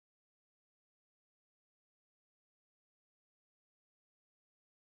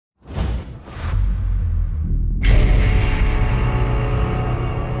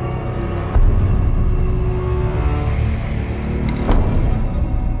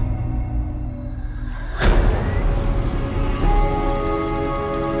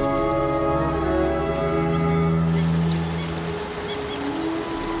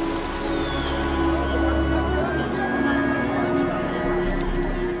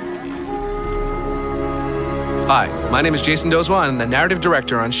Hi, my name is Jason Dozwa and I'm the narrative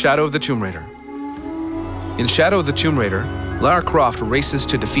director on Shadow of the Tomb Raider. In Shadow of the Tomb Raider, Lara Croft races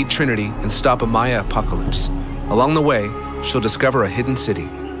to defeat Trinity and stop a Maya apocalypse. Along the way, she'll discover a hidden city.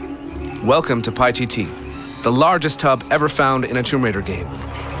 Welcome to PyTT, the largest hub ever found in a Tomb Raider game.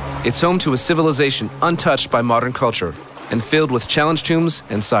 It's home to a civilization untouched by modern culture and filled with challenge tombs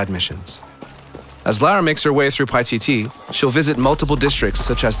and side missions. As Lara makes her way through PyTT, she'll visit multiple districts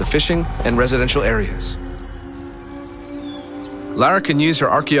such as the fishing and residential areas. Lara can use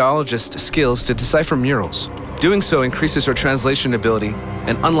her archaeologist skills to decipher murals. Doing so increases her translation ability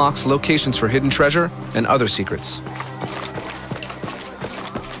and unlocks locations for hidden treasure and other secrets.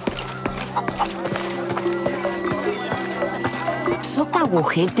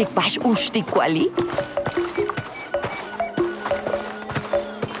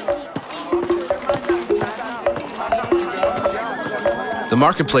 The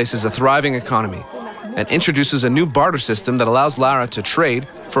marketplace is a thriving economy and introduces a new barter system that allows Lara to trade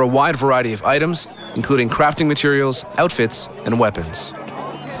for a wide variety of items, including crafting materials, outfits, and weapons.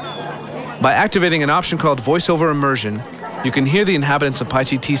 By activating an option called voiceover immersion, you can hear the inhabitants of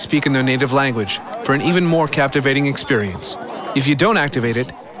PyTT speak in their native language for an even more captivating experience. If you don't activate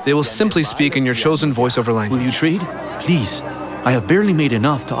it, they will simply speak in your chosen voiceover language. Will you trade? Please. I have barely made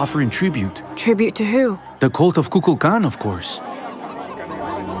enough to offer in tribute. Tribute to who? The cult of Kukulkan, of course.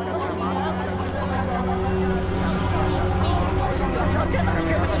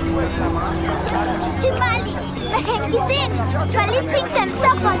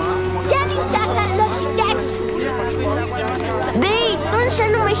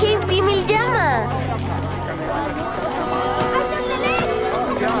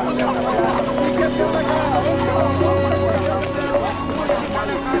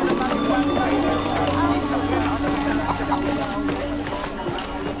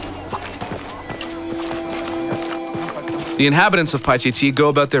 The inhabitants of PyTT go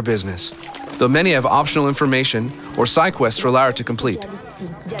about their business, though many have optional information or side quests for Lara to complete.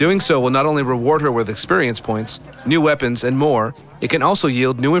 Doing so will not only reward her with experience points, new weapons, and more, it can also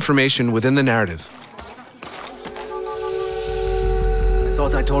yield new information within the narrative. I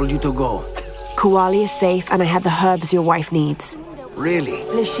thought I told you to go. Kuali is safe and I have the herbs your wife needs. Really?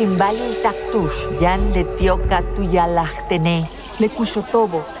 Le shimbali taktush, yan le tioka tuyalachtene. Le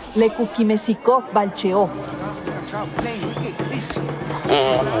kushotobo, le kukimesiko balcheo.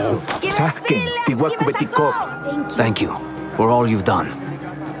 Thank you for all you've done.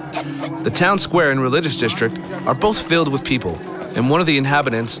 The town square and religious district are both filled with people, and one of the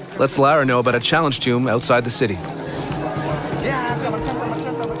inhabitants lets Lara know about a challenge tomb outside the city.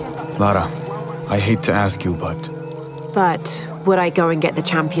 Lara, I hate to ask you, but would I go and get the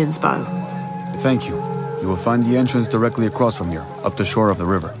champion's bow? Thank you. You will find the entrance directly across from here, up the shore of the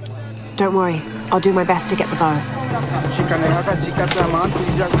river. Don't worry, I'll do my best to get the bow.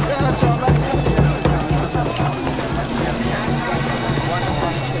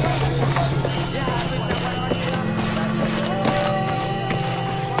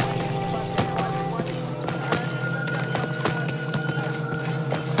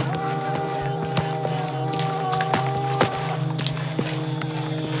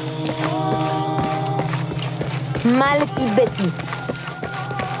 Malti Betty.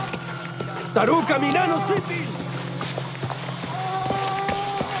 Taruka Minano City!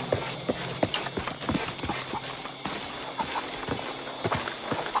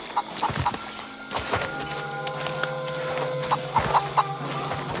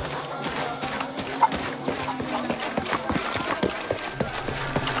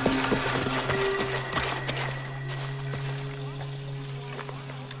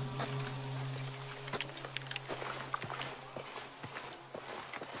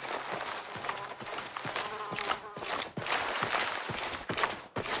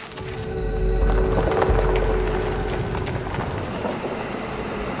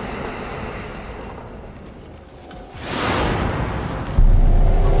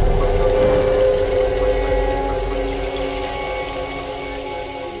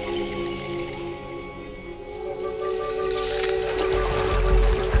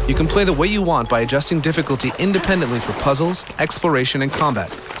 You can play the way you want by adjusting difficulty independently for puzzles, exploration, and combat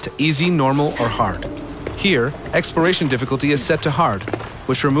to easy, normal, or hard. Here, exploration difficulty is set to hard,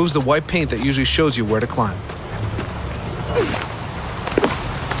 which removes the white paint that usually shows you where to climb.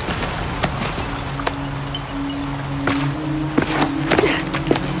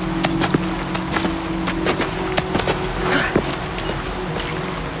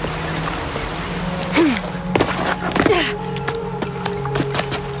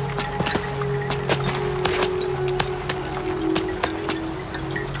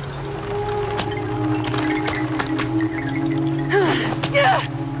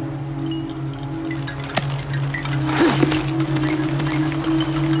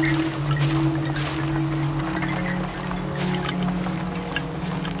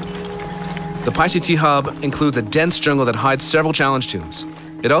 The PyTT hub includes a dense jungle that hides several challenge tombs.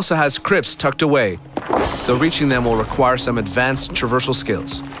 It also has crypts tucked away, though reaching them will require some advanced traversal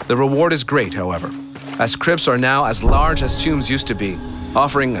skills. The reward is great, however, as crypts are now as large as tombs used to be,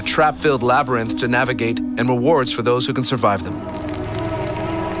 offering a trap-filled labyrinth to navigate and rewards for those who can survive them.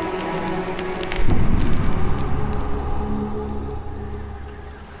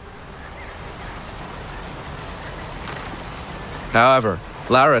 However,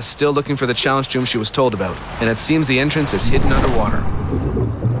 Lara is still looking for the challenge tomb she was told about, and it seems the entrance is hidden underwater.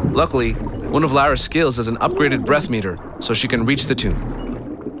 Luckily, one of Lara's skills is an upgraded breath meter, so she can reach the tomb.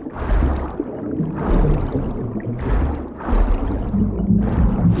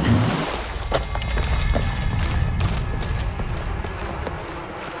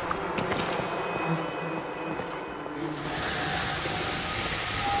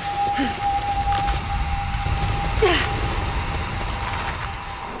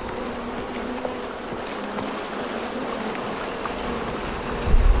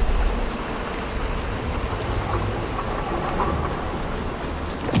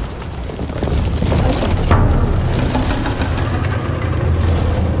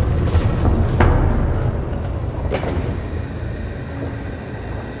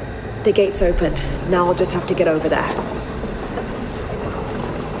 The gate's open. Now I'll just have to get over there.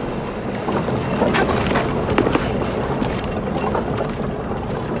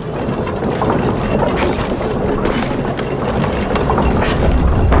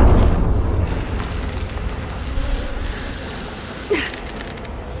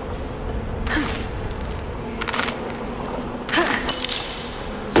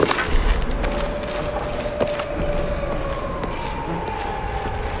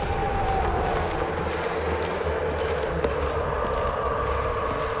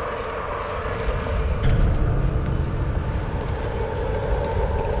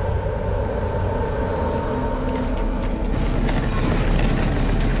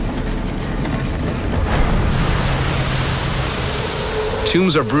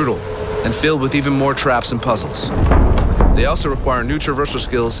 Tombs are brutal and filled with even more traps and puzzles. They also require new traversal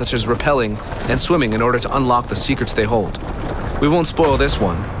skills such as rappelling and swimming in order to unlock the secrets they hold. We won't spoil this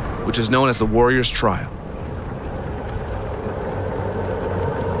one, which is known as the Warrior's Trial.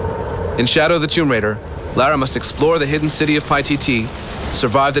 In Shadow of the Tomb Raider, Lara must explore the hidden city of PyTT,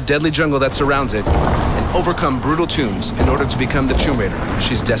 survive the deadly jungle that surrounds it, and overcome brutal tombs in order to become the Tomb Raider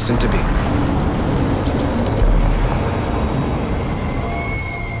she's destined to be.